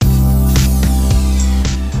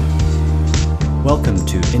Welcome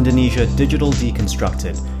to Indonesia Digital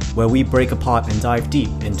Deconstructed, where we break apart and dive deep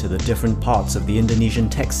into the different parts of the Indonesian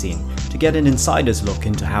tech scene to get an insider's look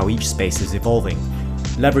into how each space is evolving.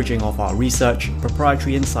 Leveraging off our research,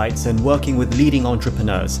 proprietary insights, and working with leading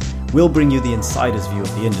entrepreneurs, we'll bring you the insider's view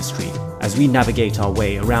of the industry as we navigate our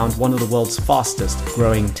way around one of the world's fastest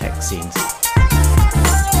growing tech scenes.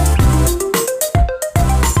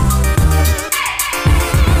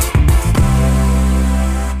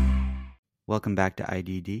 Welcome back to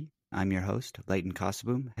IDD. I'm your host, Leighton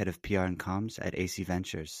Kosoboom, Head of PR and Comms at AC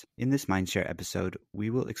Ventures. In this Mindshare episode, we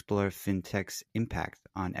will explore fintech's impact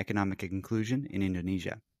on economic inclusion in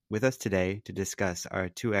Indonesia. With us today to discuss are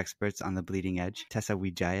two experts on the bleeding edge. Tessa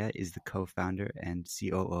Wijaya is the co-founder and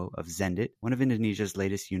COO of Zendit, one of Indonesia's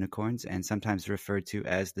latest unicorns and sometimes referred to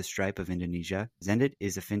as the Stripe of Indonesia. Zendit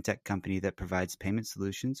is a fintech company that provides payment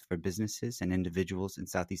solutions for businesses and individuals in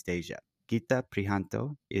Southeast Asia. Gita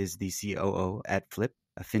Prihanto is the COO at Flip,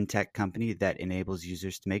 a fintech company that enables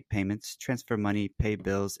users to make payments, transfer money, pay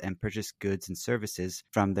bills, and purchase goods and services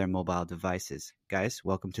from their mobile devices. Guys,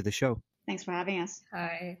 welcome to the show. Thanks for having us.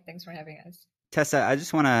 Hi, thanks for having us. Tessa, I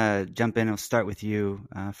just want to jump in. I'll start with you.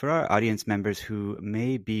 For our audience members who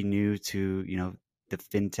may be new to, the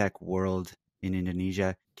fintech world in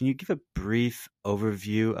Indonesia, can you give a brief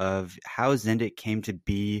overview of how Zendit came to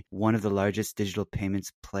be one of the largest digital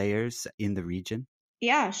payments players in the region?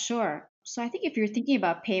 Yeah, sure. So I think if you're thinking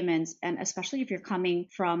about payments, and especially if you're coming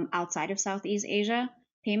from outside of Southeast Asia,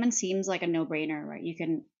 payment seems like a no-brainer, right? You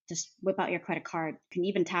can just whip out your credit card, you can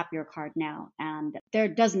even tap your card now, and there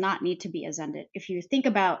does not need to be a Zendit. If you think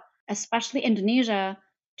about, especially Indonesia,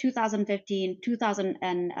 2015,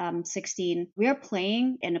 2016, we are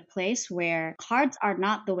playing in a place where cards are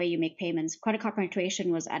not the way you make payments. Credit card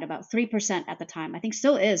penetration was at about 3% at the time. I think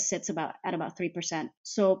still sits at about 3%.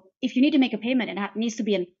 So if you need to make a payment, it needs to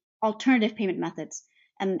be an alternative payment methods.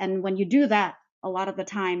 And when you do that, a lot of the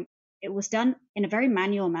time, it was done in a very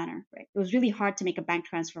manual manner, right? It was really hard to make a bank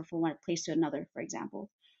transfer from one place to another, for example.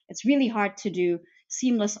 It's really hard to do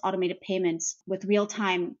seamless automated payments with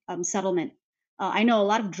real-time settlement. I know a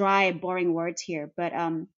lot of dry, boring words here, but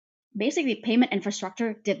basically payment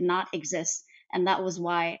infrastructure did not exist. And that was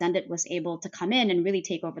why Zendit was able to come in and really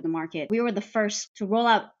take over the market. We were the first to roll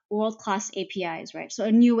out world-class APIs, right? So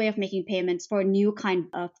a new way of making payments for a new kind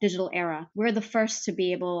of digital era. We're the first to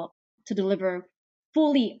be able to deliver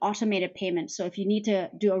fully automated payments. So if you need to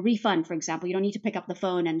do a refund, for example, you don't need to pick up the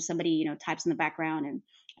phone and somebody, types in the background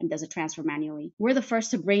and does a transfer manually. We're the first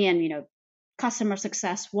to bring in, customer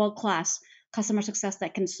success, world-class customer success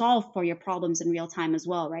that can solve for your problems in real time as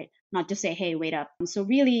well, right? Not just say, hey, wait up. So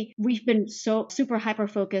really, we've been so super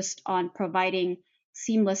hyper-focused on providing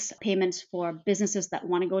seamless payments for businesses that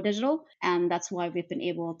want to go digital. And that's why we've been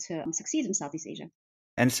able to succeed in Southeast Asia.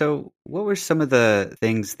 And so what were some of the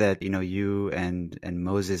things that, you and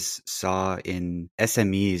Moses saw in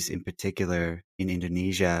SMEs in particular in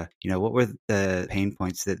Indonesia? What were the pain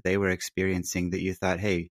points that they were experiencing that you thought,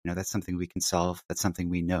 hey, that's something we can solve. That's something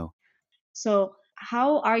we know. So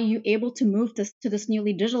how are you able to move to this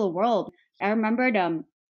newly digital world? I remembered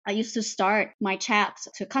I used to start my chats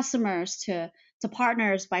to customers, to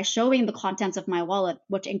partners by showing the contents of my wallet,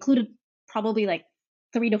 which included probably like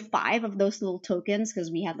 3 to 5 of those little tokens because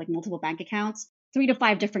we had like multiple bank accounts, 3 to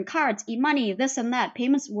 5 different cards, e-money, this and that.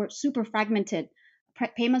 Payments were super fragmented.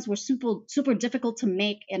 Payments were super difficult to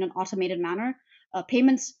make in an automated manner.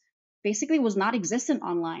 Payments basically was not existent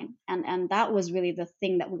online. And that was really the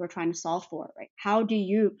thing that we were trying to solve for, right? How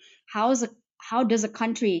does a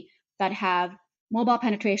country that have mobile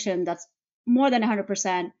penetration that's more than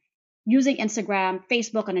 100%, using Instagram,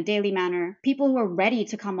 Facebook on a daily manner, people who are ready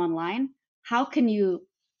to come online, how can you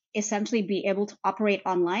essentially be able to operate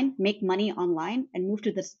online, make money online, and move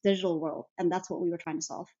to this digital world? And that's what we were trying to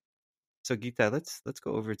solve. So Gita, let's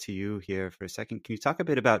go over to you here for a second. Can you talk a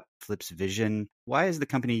bit about Flip's vision? Why is the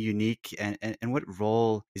company unique, and what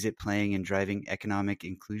role is it playing in driving economic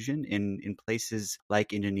inclusion in places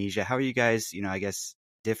like Indonesia? How are you guys, I guess,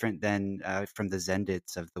 different than from the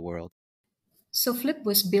Zendits of the world? So Flip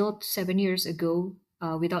was built 7 years ago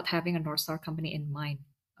without having a North Star company in mind.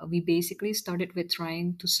 We basically started with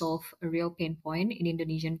trying to solve a real pain point in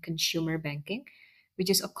Indonesian consumer banking, which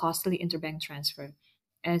is a costly interbank transfer,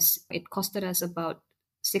 as it costed us about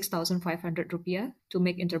 6,500 rupiah to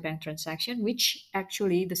make interbank transaction, which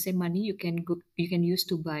actually the same money you can use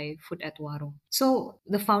to buy food at warung. So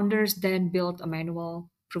the founders then built a manual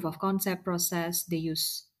proof of concept process. They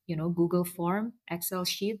use Google form, Excel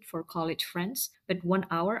sheet for college friends. But 1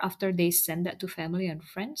 hour after they send that to family and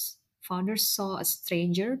friends, founders saw a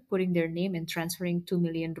stranger putting their name and transferring 2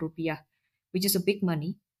 million rupiah, which is a big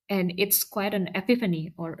money. And it's quite an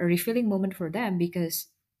epiphany or a refilling moment for them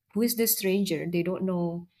because who is this stranger? They don't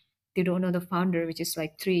know the founder, which is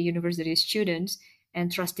like three university students,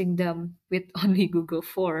 and trusting them with only Google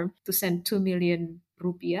Form to send 2 million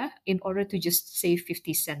rupiah in order to just save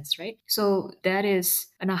 50 cents, right? So that is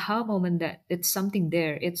an aha moment that it's something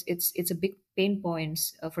there. It's a big pain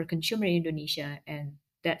points for consumer in Indonesia, and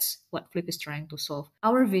that's what Flip is trying to solve.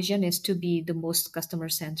 Our vision is to be the most customer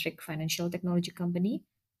centric financial technology company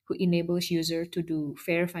who enables user to do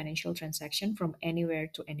fair financial transaction from anywhere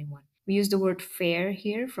to anyone. We use the word fair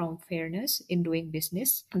here from fairness in doing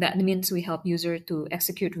business. That means we help user to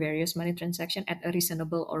execute various money transaction at a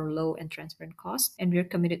reasonable or low and transparent cost, and we're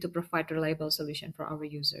committed to provide reliable solution for our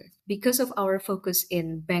user. Because of our focus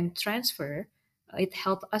in bank transfer, it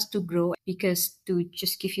helped us to grow because to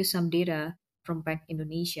just give you some data from Bank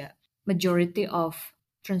Indonesia, majority of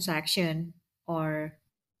transaction or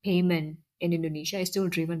payment in Indonesia is still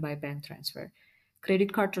driven by bank transfer.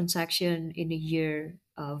 Credit card transaction in a year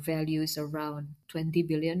value is around $20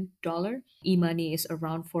 billion. E-money is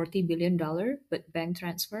around $40 billion, but bank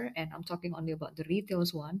transfer, and I'm talking only about the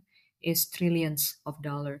retails one, is trillions of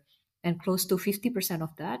dollar, and close to 50%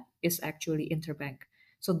 of that is actually interbank.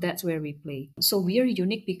 So that's where we play. So we are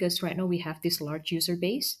unique because right now we have this large user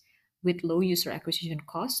base with low user acquisition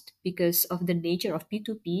cost. Because of the nature of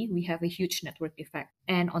P2P, we have a huge network effect.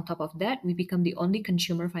 And on top of that, we become the only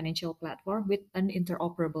consumer financial platform with an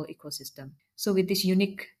interoperable ecosystem. So with this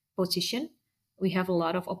unique position, we have a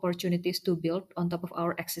lot of opportunities to build on top of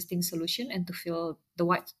our existing solution and to fill the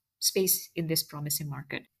white space in this promising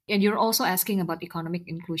market. And you're also asking about economic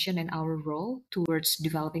inclusion and our role towards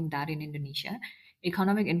developing that in Indonesia.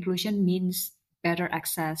 Economic inclusion means better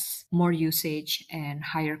access, more usage, and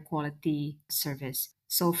higher quality service.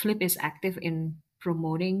 So Flip is active in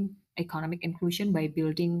promoting economic inclusion by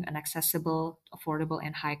building an accessible, affordable,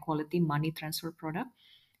 and high quality money transfer product.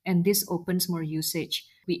 And this opens more usage.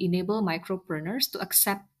 We enable micropreneurs to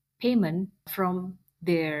accept payment from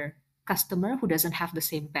their customer who doesn't have the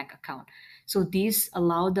same bank account. So these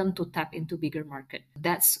allow them to tap into bigger market.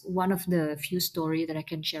 That's one of the few story that I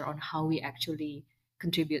can share on how we actually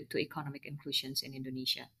contribute to economic inclusions in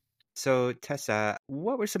Indonesia. So, Tessa,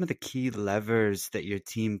 what were some of the key levers that your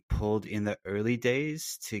team pulled in the early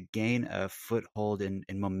days to gain a foothold and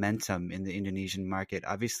momentum in the Indonesian market?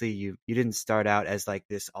 Obviously, you didn't start out as like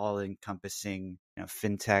this all-encompassing,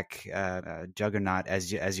 fintech juggernaut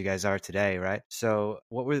as you guys are today, right? So,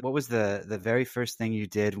 what was the very first thing you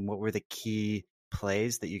did, and what were the key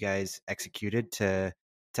plays that you guys executed to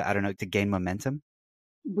I don't know, to gain momentum?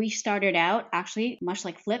 We started out actually much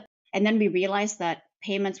like Flip, and then we realized that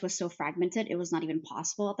payments was so fragmented, it was not even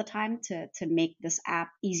possible at the time to make this app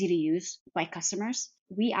easy to use by customers.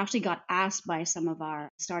 We actually got asked by some of our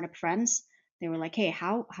startup friends. They were like, hey,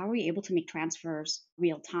 how are we able to make transfers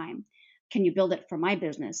real time? Can you build it for my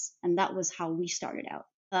business? And that was how we started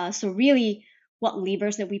out. So really, what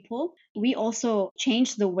levers that we pull? We also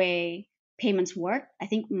changed the way payments work. I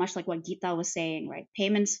think much like what Gita was saying, right?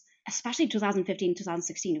 Payments, especially 2015,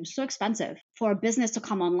 2016, it was so expensive for a business to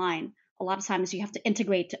come online. A lot of times you have to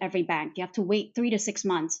integrate to every bank. You have to wait 3 to 6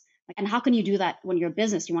 months. And how can you do that when you're a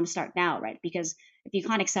business? You want to start now, right? Because if you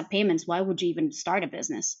can't accept payments, why would you even start a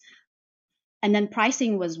business? And then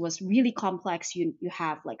pricing was really complex. You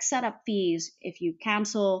have like setup fees. If you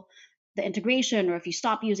cancel the integration or if you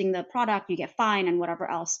stop using the product, you get fined and whatever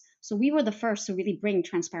else. So we were the first to really bring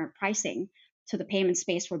transparent pricing to the payment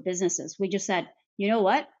space for businesses. We just said, you know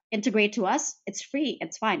what? Integrate to us. It's free.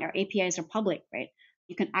 It's fine. Our APIs are public, right?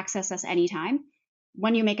 You can access us anytime.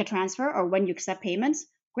 When you make a transfer or when you accept payments,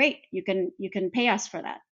 great. You can pay us for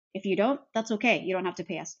that. If you don't, that's okay. You don't have to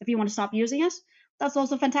pay us. If you want to stop using us, that's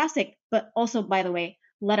also fantastic. But also, by the way,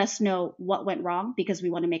 let us know what went wrong because we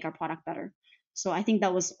want to make our product better. So I think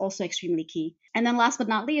that was also extremely key. And then last but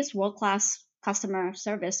not least, world-class customer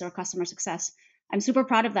service or customer success. I'm super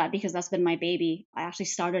proud of that because that's been my baby. I actually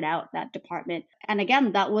started out that department. And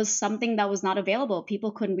again, that was something that was not available.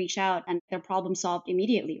 People couldn't reach out and their problem solved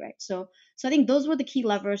immediately, right? So I think those were the key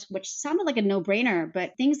levers, which sounded like a no-brainer,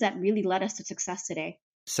 but things that really led us to success today.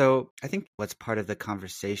 So I think what's part of the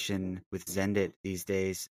conversation with Zendit these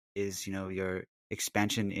days is, your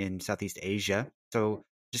expansion in Southeast Asia. So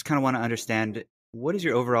just kind of want to understand, what is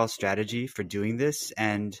your overall strategy for doing this,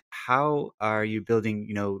 and how are you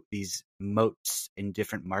building, these moats in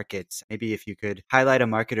different markets? Maybe if you could highlight a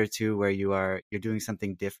market or two where you're doing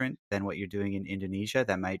something different than what you're doing in Indonesia,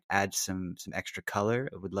 that might add some extra color.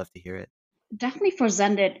 I would love to hear it. Definitely for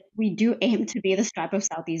Zendit, we do aim to be the Stripe of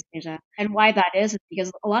Southeast Asia. And why that is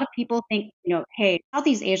because a lot of people think, hey,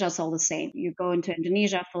 Southeast Asia is all the same. You go into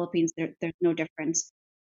Indonesia, Philippines, there's no difference.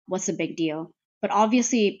 what's the big deal? But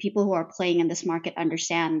obviously, people who are playing in this market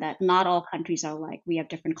understand that not all countries are like. We have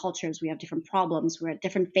different cultures, we have different problems, we're at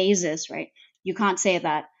different phases, right? You can't say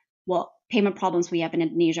that, well, payment problems we have in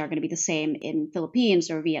Indonesia are going to be the same in Philippines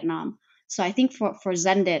or Vietnam. So I think for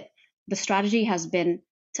Zendit, the strategy has been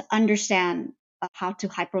to understand how to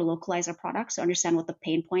hyper localize our products, to understand what the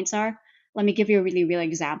pain points are. Let me give you a really real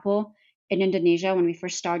example. In Indonesia, when we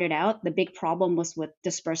first started out, the big problem was with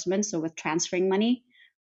disbursement, so with transferring money.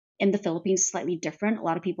 In the Philippines, slightly different. A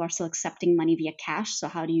lot of people are still accepting money via cash. So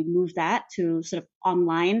how do you move that to sort of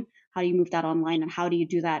online? How do you move that online, and how do you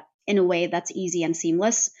do that in a way that's easy and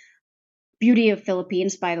seamless? Beauty of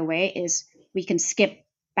Philippines, by the way, is we can skip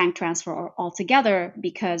bank transfer altogether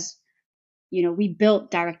because we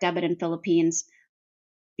built direct debit in Philippines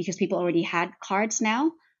because people already had cards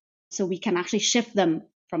now. So we can actually shift them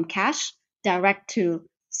from cash direct to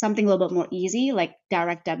something a little bit more easy, like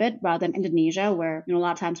direct debit, rather than Indonesia, where a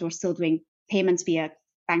lot of times we're still doing payments via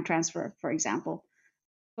bank transfer, for example.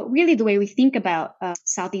 But really, the way we think about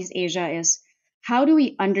Southeast Asia is, how do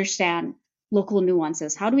we understand local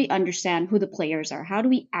nuances? How do we understand who the players are? How do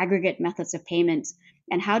we aggregate methods of payments?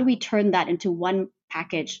 And how do we turn that into one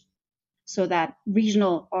package so that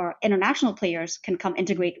regional or international players can come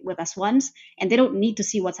integrate with us once, and they don't need to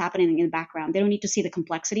see what's happening in the background. They don't need to see the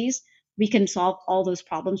complexities. We can solve all those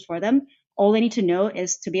problems for them. All they need to know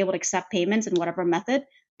is to be able to accept payments in whatever method.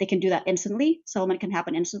 They can do that instantly. Settlement can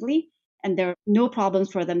happen instantly, and there are no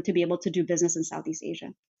problems for them to be able to do business in Southeast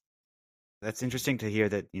Asia. That's interesting to hear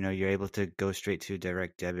that, you're able to go straight to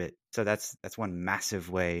direct debit. So that's one massive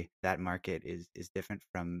way that market is different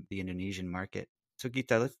from the Indonesian market. So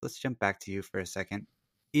Gita, let's jump back to you for a second.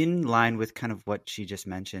 In line with kind of what she just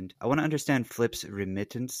mentioned, I want to understand Flip's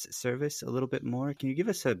remittance service a little bit more. Can you give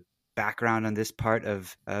us a background on this part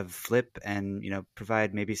of Flip, and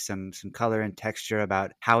provide maybe some color and texture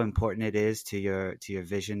about how important it is to your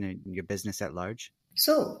vision and your business at large?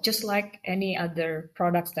 So just like any other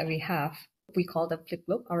products that we have, we call the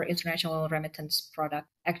FlipLook, our international remittance product,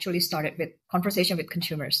 actually started with conversation with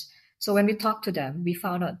consumers. So when we talked to them, we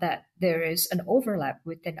found out that there is an overlap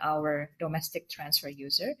within our domestic transfer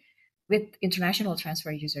user with international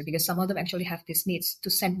transfer user, because some of them actually have these needs to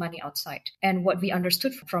send money outside. And what we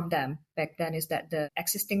understood from them back then is that the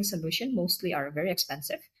existing solution mostly are very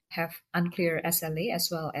expensive, have unclear SLA as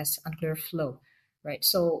well as unclear flow, right?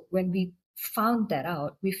 So when we found that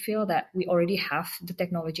out, we feel that we already have the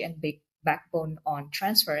technology and big backbone on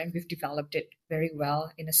transfer, and we've developed it very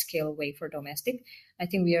well in a scale way for domestic. I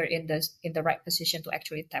think we are in the right position to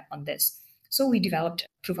actually tap on this. So we developed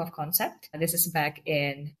proof of concept. This is back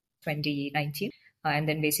in 2019. And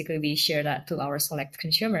then basically we share that to our select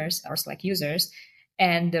consumers, our select users,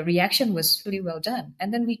 and the reaction was really well done.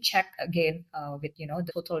 And then we checked again with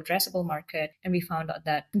the total addressable market, and we found out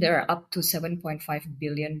that there are up to $7.5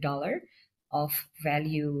 billion of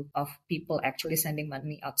value of people actually sending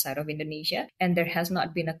money outside of Indonesia. And there has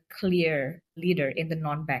not been a clear leader in the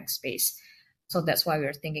non-bank space. So that's why we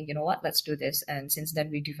were thinking, let's do this. And since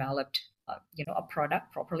then we developed, a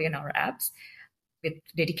product properly in our apps with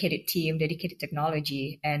dedicated team, dedicated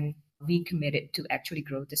technology, and we committed to actually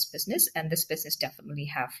grow this business. And this business definitely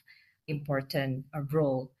have important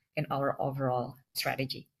role in our overall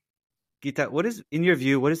strategy. Gita, in your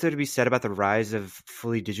view, what is there to be said about the rise of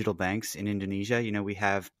fully digital banks in Indonesia? We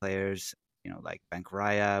have players, like Bank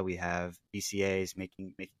Raya, we have BCAs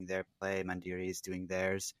making their play, Mandiri is doing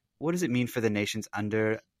theirs. What does it mean for the nation's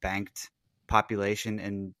underbanked population?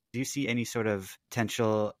 And do you see any sort of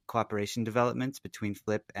potential cooperation developments between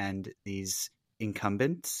Flip and these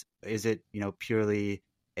incumbents? Is it, purely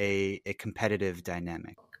a competitive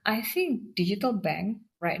dynamic? I think digital bank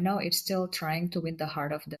right now is still trying to win the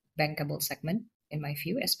heart of the bankable segment, in my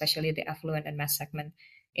view, especially the affluent and mass segment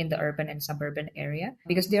in the urban and suburban area,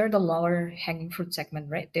 because they are the lower hanging fruit segment,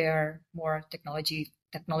 right? They are more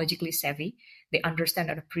technologically savvy. They understand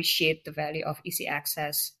and appreciate the value of easy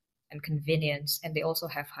access and convenience, and they also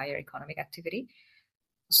have higher economic activity.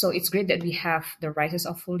 So it's great that we have the rises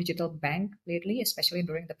of full digital bank lately, especially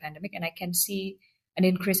during the pandemic, and I can see an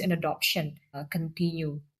increase in adoption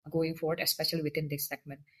continue going forward, especially within this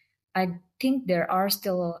segment. I think there are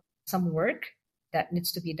still some work that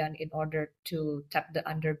needs to be done in order to tap the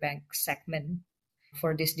underbanked segment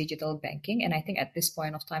for this digital banking. And I think at this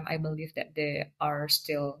point of time, I believe that they are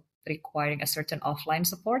still requiring a certain offline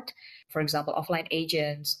support. For example, offline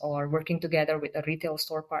agents, or working together with a retail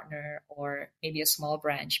store partner, or maybe a small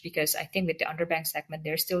branch. Because I think with the underbanked segment,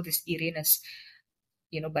 there's still this eeriness,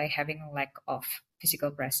 by having a lack of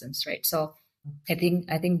physical presence, right? So I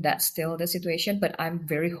think that's still the situation, but I'm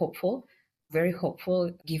very hopeful very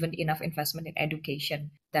hopeful, given enough investment in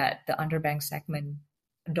education, that the underbanked segment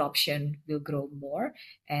adoption will grow more,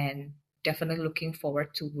 and definitely looking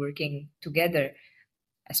forward to working together,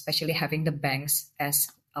 especially having the banks as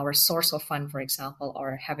our source of fund, for example,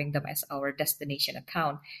 or having them as our destination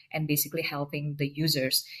account, and basically helping the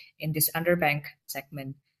users in this underbanked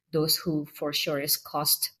segment, those who for sure is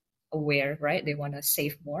cost aware, right? They want to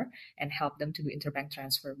save more, and help them to do interbank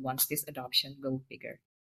transfer once this adoption go bigger.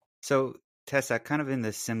 So, Tessa, kind of in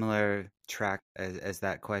the similar track as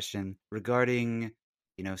that question regarding,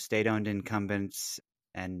 state-owned incumbents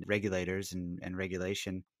and regulators and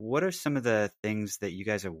regulation. What are some of the things that you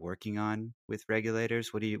guys are working on with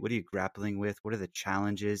regulators? What are you grappling with? What are the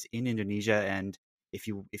challenges in Indonesia? And if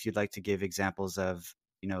you'd like to give examples of,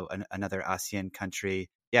 another ASEAN country,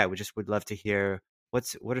 yeah, we just would love to hear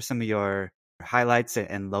what are some of your highlights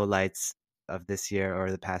and lowlights of this year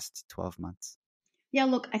or the past 12 months. Yeah,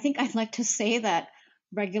 look, I think I'd like to say that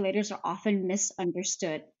regulators are often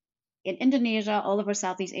misunderstood in Indonesia, all over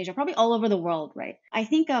Southeast Asia, probably all over the world, right? I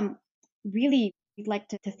think really we'd like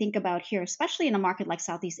to think about here, especially in a market like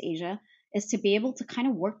Southeast Asia, is to be able to kind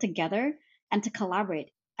of work together and to collaborate.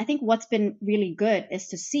 I think what's been really good is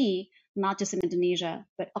to see, not just in Indonesia,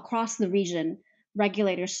 but across the region,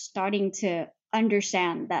 regulators starting to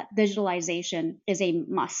understand that digitalization is a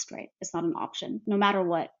must, right? It's not an option. No matter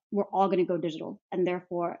what, we're all going to go digital. And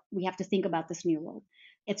therefore, we have to think about this new world.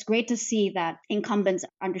 It's great to see that incumbents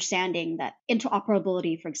understanding that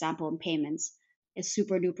interoperability, for example, in payments is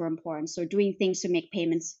super duper important. So doing things to make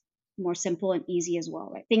payments more simple and easy as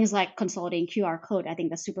well, right? Things like consolidating QR code, I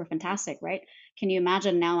think that's super fantastic, right? Can you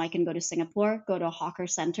imagine now I can go to Singapore, go to a hawker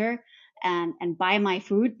center and buy my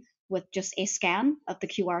food with just a scan of the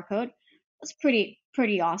QR code? That's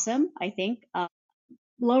pretty awesome, I think.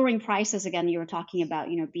 Lowering prices again, you were talking about,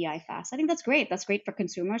 BI Fast. I think that's great. That's great for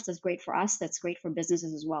consumers. That's great for us. That's great for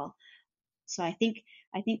businesses as well. So I think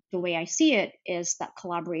the way I see it is that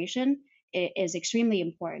collaboration is extremely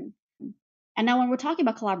important. And now when we're talking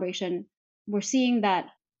about collaboration, we're seeing that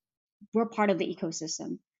we're part of the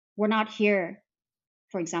ecosystem. We're not here,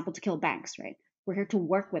 for example, to kill banks, right? We're here to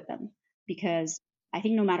work with them because I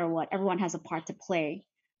think no matter what, everyone has a part to play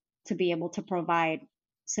to be able to provide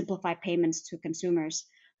simplified payments to consumers.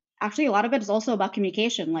 Actually, a lot of it is also about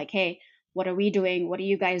communication. Like, hey, what are we doing? What are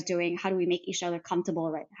you guys doing? How do we make each other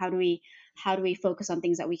comfortable, right? How do we focus on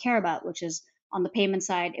things that we care about? Which is on the payment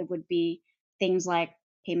side, it would be things like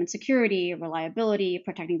payment security, reliability,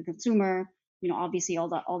 protecting the consumer. Obviously all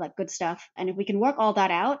that good stuff. And if we can work all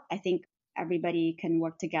that out, I think everybody can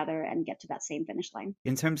work together and get to that same finish line.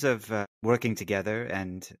 In terms of working together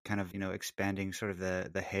and kind of, expanding sort of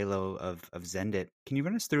the halo of Zendit, can you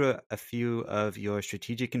run us through a few of your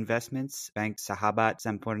strategic investments, Bank Sahabat,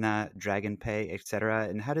 Sampurna, DragonPay, etc.,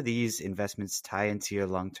 and how do these investments tie into your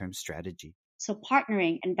long-term strategy? So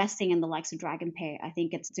partnering, investing in the likes of DragonPay, I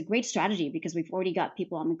think it's a great strategy because we've already got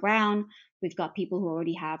people on the ground. We've got people who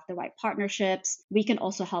already have the right partnerships. We can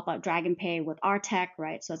also help out DragonPay with our tech,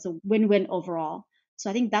 right? So it's a win-win overall.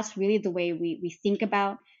 So I think that's really the way we think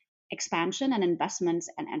about expansion and investments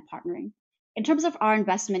and partnering. In terms of our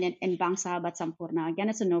investment in Bank Sahabat Sampurna, again,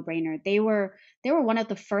 it's a no-brainer. They were one of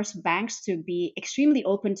the first banks to be extremely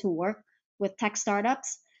open to work with tech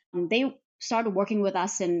startups. They started working with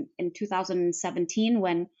us in 2017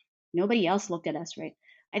 when nobody else looked at us, right?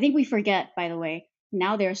 I think we forget, by the way,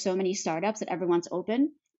 now there are so many startups that everyone's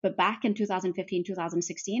open. But back in 2015,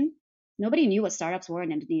 2016, nobody knew what startups were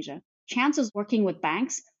in Indonesia. Chances working with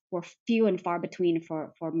banks were few and far between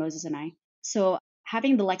for Moses and I. So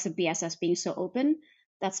having the likes of BSS being so open,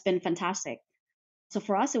 that's been fantastic. So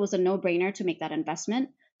for us, it was a no-brainer to make that investment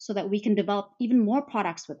so that we can develop even more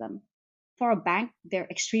products with them. For a bank, they're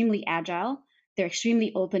extremely agile, they're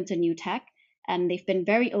extremely open to new tech, and they've been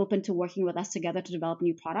very open to working with us together to develop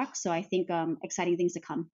new products. So I think exciting things to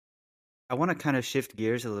come. I want to kind of shift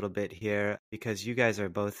gears a little bit here because you guys are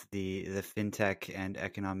both the fintech and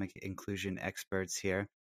economic inclusion experts here.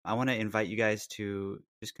 I want to invite you guys to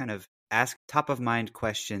just kind of ask top of mind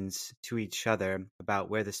questions to each other about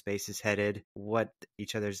where the space is headed, what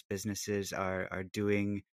each other's businesses are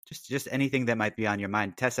doing, just anything that might be on your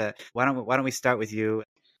mind. Tessa, why don't we start with you?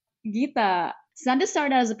 Geeta, Zendit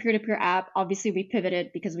started as a peer-to-peer app. Obviously, we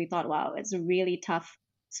pivoted because we thought, wow, it's a really tough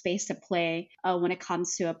space to play when it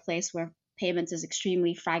comes to a place where payments is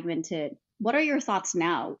extremely fragmented. What are your thoughts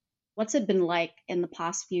now? What's it been like in the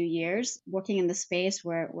past few years working in the space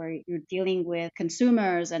where you're dealing with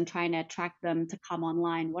consumers and trying to attract them to come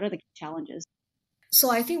online? What are the challenges? So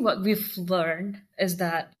I think what we've learned is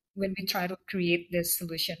that when we try to create this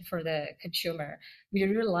solution for the consumer, we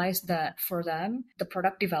realize that for them, the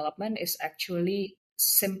product development is actually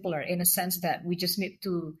simpler in a sense that we just need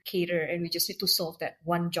to cater and we just need to solve that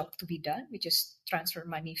one job to be done. We just transfer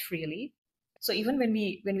money freely. So even when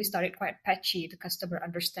we started quite patchy, the customer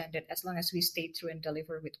understand it as long as we stay true and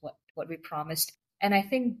deliver with what we promised. And I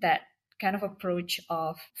think that kind of approach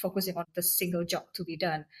of focusing on the single job to be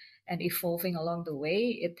done and evolving along the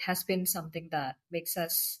way, it has been something that makes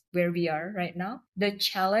us where we are right now. The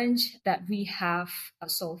challenge that we have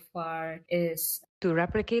so far is to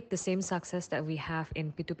replicate the same success that we have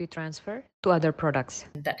in P2P transfer to other products.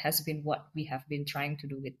 That has been what we have been trying to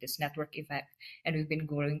do with this network effect, and we've been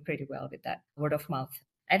growing pretty well with that word of mouth.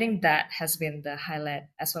 I think that has been the highlight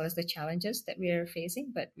as well as the challenges that we are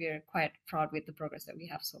facing, but we are quite proud with the progress that we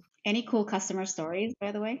have so far. Any cool customer stories,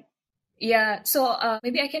 by the way? Yeah, so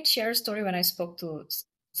maybe I can share a story when I spoke to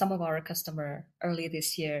some of our customer early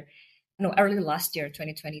last year,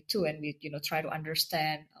 2022, and we try to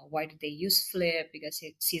understand why did they use Flip, because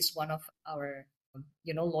he's one of our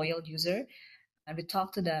loyal user, and we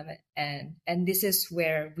talked to them, and this is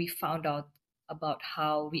where we found out about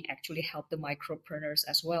how we actually help the micropreneurs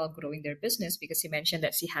as well growing their business, because he mentioned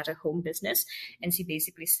that she had a home business and she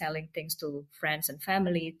basically selling things to friends and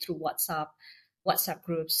family through WhatsApp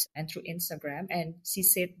groups and through Instagram. And she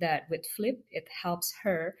said that with Flip, it helps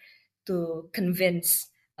her to convince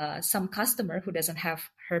some customer who doesn't have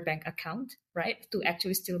her bank account, right, to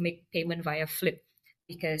actually still make payment via Flip,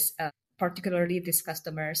 because particularly this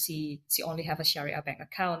customer, she only have a Sharia bank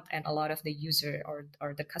account, and a lot of the user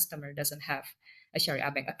or the customer doesn't have a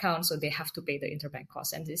Sharia bank account, so they have to pay the interbank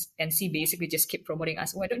cost. And she basically just keep promoting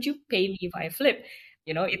us, why don't you pay me via Flip?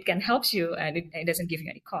 It can help you, and it doesn't give you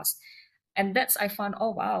any cost. And I found,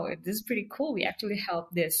 oh wow, this is pretty cool. We actually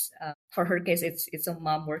help this. For her case, it's a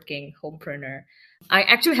mom working homepreneur. I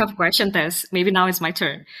actually have a question, Tess. Maybe now it's my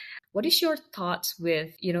turn. What is your thoughts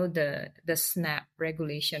with the SNAP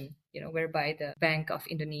regulation? Whereby the Bank of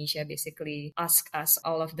Indonesia basically ask us,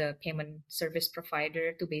 all of the payment service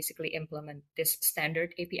provider, to basically implement this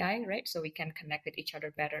standard API, right? So we can connect with each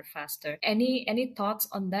other better, faster. Any thoughts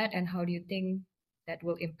on that, and how do you think that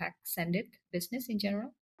will impact Sendit business in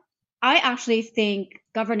general? I actually think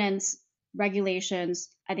governance regulations,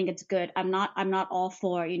 I think it's good. I'm not all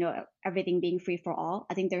for, everything being free for all.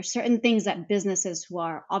 I think there are certain things that businesses who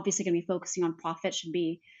are obviously going to be focusing on profit should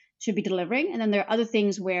be delivering. And then there are other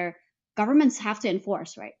things where governments have to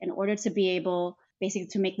enforce, right, in order to be able basically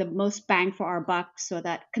to make the most bang for our buck so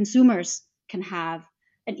that consumers can have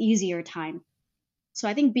an easier time. So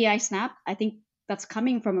I think BI Snap, I think that's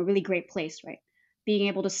coming from a really great place, right? Being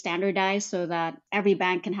able to standardize so that every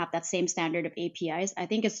bank can have that same standard of APIs, I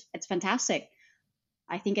think it's fantastic.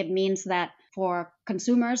 I think it means that for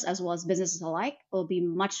consumers as well as businesses alike, it will be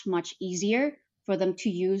much, much easier for them to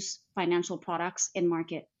use financial products in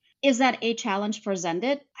market. Is that a challenge for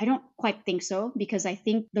Sendit? I don't quite think so, because I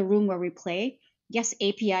think the room where we play, yes,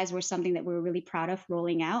 APIs were something that we were really proud of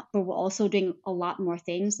rolling out, but we're also doing a lot more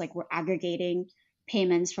things, like we're aggregating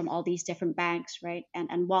payments from all these different banks, right?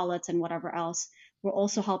 And wallets and whatever else. We're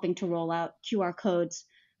also helping to roll out QR codes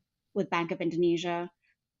with Bank of Indonesia.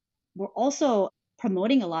 We're also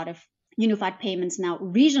promoting a lot of unified payments now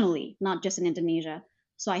regionally, not just in Indonesia.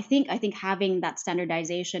 So I think having that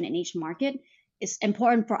standardization in each market is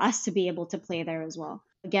important for us to be able to play there as well.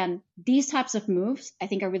 Again, these types of moves I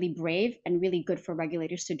think are really brave and really good for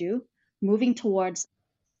regulators to do, moving towards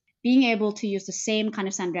being able to use the same kind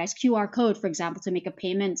of standardized QR code, for example, to make a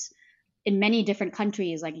payment in many different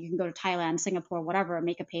countries. Like you can go to Thailand, Singapore, whatever,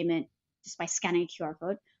 make a payment just by scanning a QR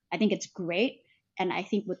code. I think it's great. And I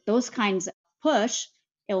think with those kinds of push,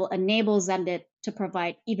 it will enable Sendit to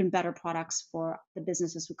provide even better products for the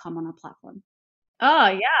businesses who come on our platform. Oh,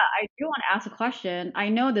 yeah, I do want to ask a question. I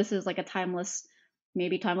know this is like a timeless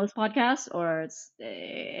podcast, or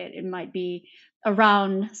it might be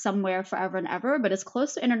around somewhere forever and ever, but it's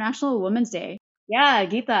close to International Women's Day. Yeah,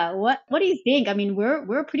 Geeta, what do you think? I mean,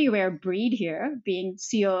 we're a pretty rare breed here, being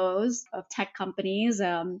CEOs of tech companies,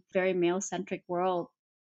 very male-centric world.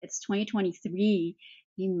 It's 2023.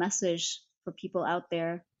 You message for people out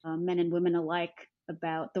there, men and women alike,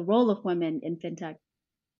 about the role of women in fintech.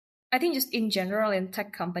 I think just in general in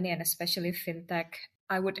tech company and especially fintech,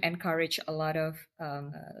 I would encourage a lot of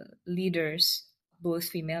leaders, both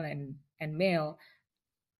female and male,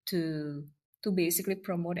 to basically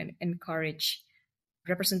promote and encourage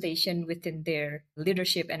representation within their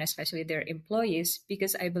leadership and especially their employees,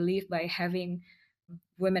 because I believe by having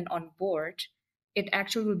women on board, it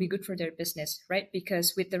actually will be good for their business, right?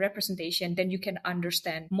 Because with the representation, then you can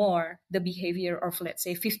understand more the behavior of, let's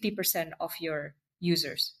say, 50% of your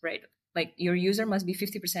users, right? Like your user must be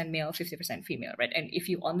 50% male, 50% female, right? And if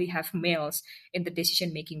you only have males in the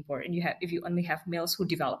decision making board, and if you only have males who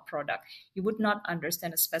develop product, you would not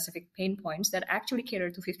understand the specific pain points that actually cater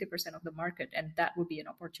to 50% of the market, and that would be an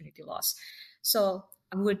opportunity loss. So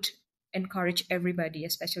I would encourage everybody,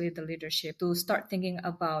 especially the leadership, to start thinking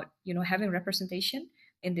about, having representation,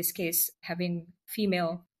 in this case having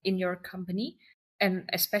female in your company, and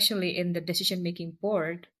especially in the decision making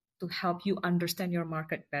board, to help you understand your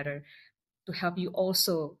market better, to help you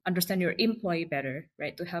also understand your employee better,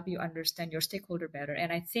 right? To help you understand your stakeholder better.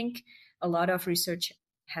 And I think a lot of research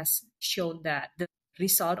has shown that the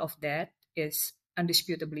result of that is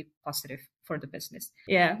undisputably positive for the business.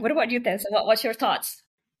 Yeah. What about you, Tess? What's your thoughts?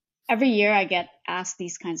 Every year I get asked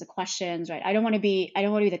these kinds of questions, right? I don't want to be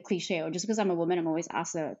the cliche, or just because I'm a woman, I'm always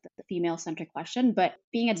asked the female centric question. But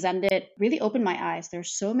being at Zendit really opened my eyes.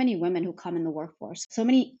 There's so many women who come in the workforce, so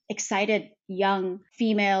many excited young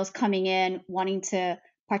females coming in, wanting to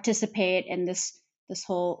participate in this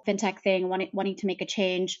whole fintech thing, wanting to make a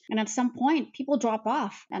change. And at some point, people drop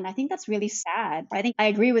off. And I think that's really sad. I think I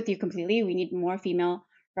agree with you completely. We need more female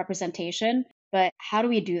representation. But how do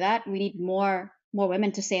we do that? We need more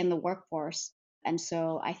women to stay in the workforce. And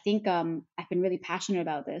so I think I've been really passionate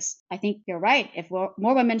about this. I think you're right. If more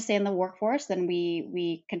women stay in the workforce, then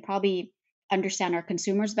we can probably understand our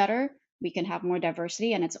consumers better. We can have more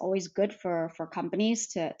diversity, and it's always good for companies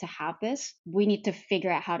to have this. We need to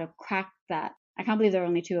figure out how to crack that. I can't believe there are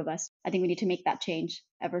only two of us. I think we need to make that change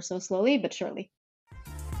ever so slowly, but surely.